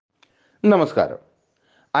Namaskaram.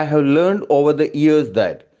 I have learned over the years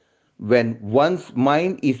that when one's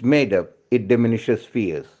mind is made up, it diminishes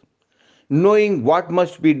fears. Knowing what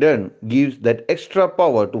must be done gives that extra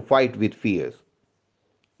power to fight with fears.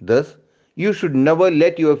 Thus, you should never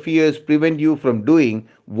let your fears prevent you from doing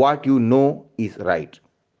what you know is right.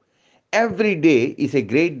 Every day is a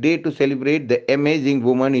great day to celebrate the amazing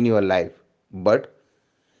woman in your life, but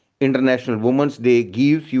International Women's Day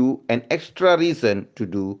gives you an extra reason to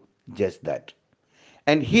do just that.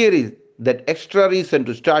 And here is that extra reason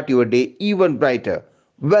to start your day even brighter.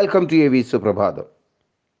 Welcome to AV Suprabhadam.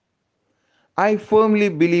 I firmly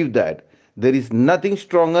believe that there is nothing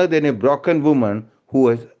stronger than a broken woman who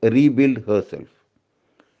has rebuilt herself.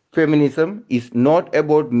 Feminism is not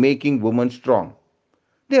about making women strong.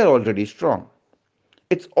 They are already strong.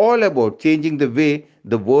 It's all about changing the way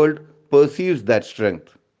the world perceives that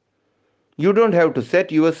strength. You don't have to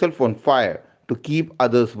set yourself on fire to keep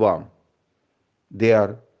others warm. They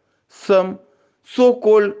are some so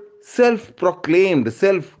called self proclaimed,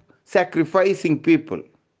 self sacrificing people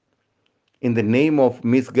in the name of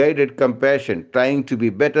misguided compassion trying to be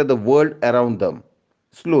better the world around them.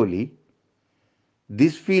 Slowly,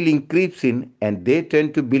 this feeling creeps in and they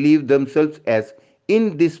tend to believe themselves as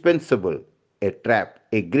indispensable, a trap,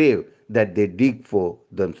 a grave that they dig for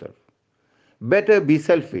themselves. Better be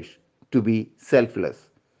selfish to be selfless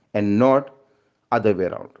and not other way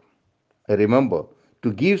around. Remember,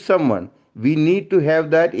 to give someone, we need to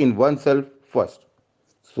have that in oneself first.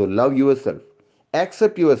 So love yourself,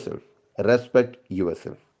 accept yourself, respect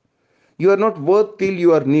yourself. You are not worth till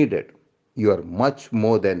you are needed. You are much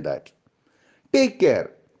more than that. Take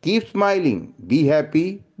care, keep smiling, be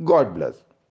happy, God bless.